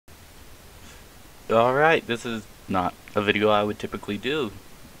Alright, this is not a video I would typically do.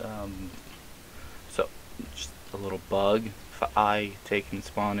 So, just a little bug. If I take and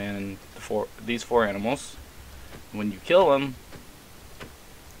spawn in these four animals, when you kill them,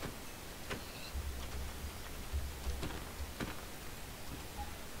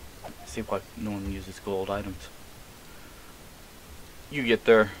 see why no one uses gold items. You get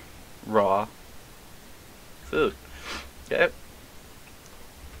their raw food. Okay?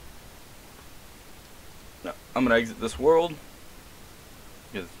 Now, I'm gonna exit this world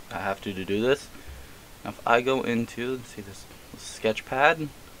because I have to do this. Now, if I go into, see this sketch pad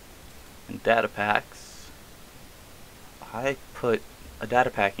and data packs, I put a data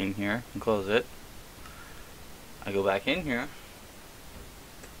pack in here and close it. I go back in here.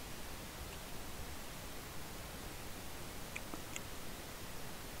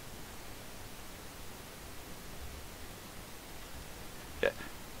 Okay,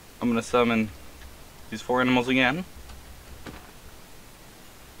 I'm gonna summon these four animals again.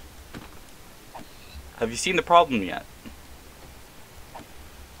 Have you seen the problem yet?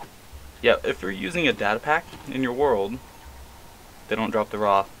 Yeah, if you're using a data pack in your world, they don't drop the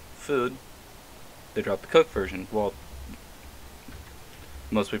raw food, they drop the cooked version. Well,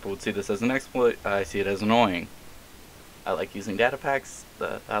 most people would see this as an exploit. I see it as annoying. I like using data packs.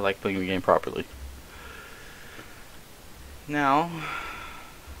 I like playing the game properly. Now,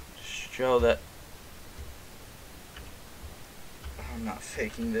 show that I'm not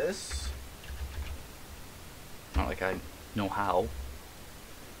faking this. Not like I know how.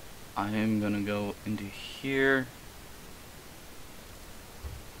 I am gonna go into here.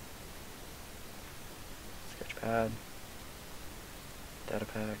 Sketchpad. Data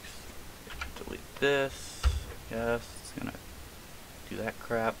packs. Delete this. Yes, it's gonna do that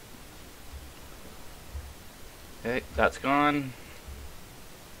crap. Okay, that's gone.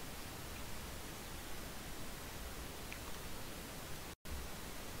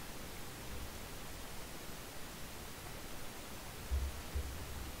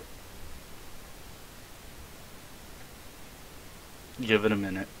 Give it a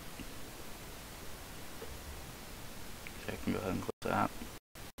minute. Okay, I can go ahead and close that.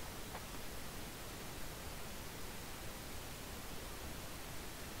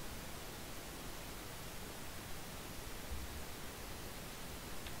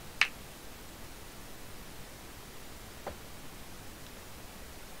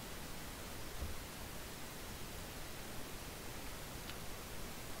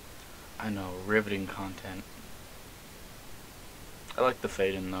 I know, riveting content. I like the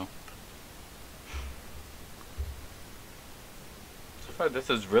fade in though. So far this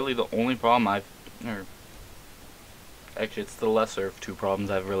is really the only problem actually it's the lesser of two problems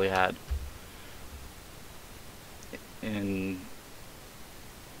I've really had. And,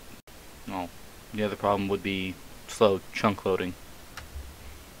 well, the other problem would be slow chunk loading.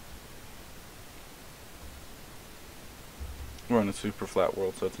 We're in a super flat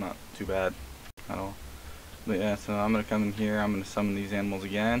world, so it's not too bad at all. But yeah, so I'm going to come in here, I'm going to summon these animals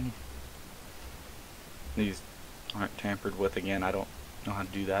again. These aren't tampered with again, I don't know how to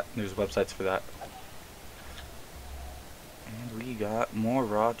do that. There's websites for that. And we got more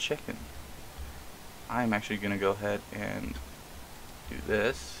raw chicken. I'm actually going to go ahead and do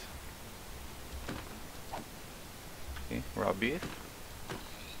this. Okay, raw beef,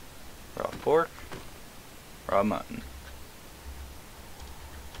 raw pork, raw mutton.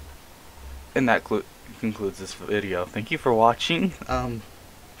 And that concludes this video. Thank you for watching.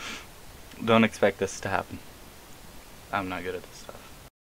 Don't expect this to happen. I'm not good at this.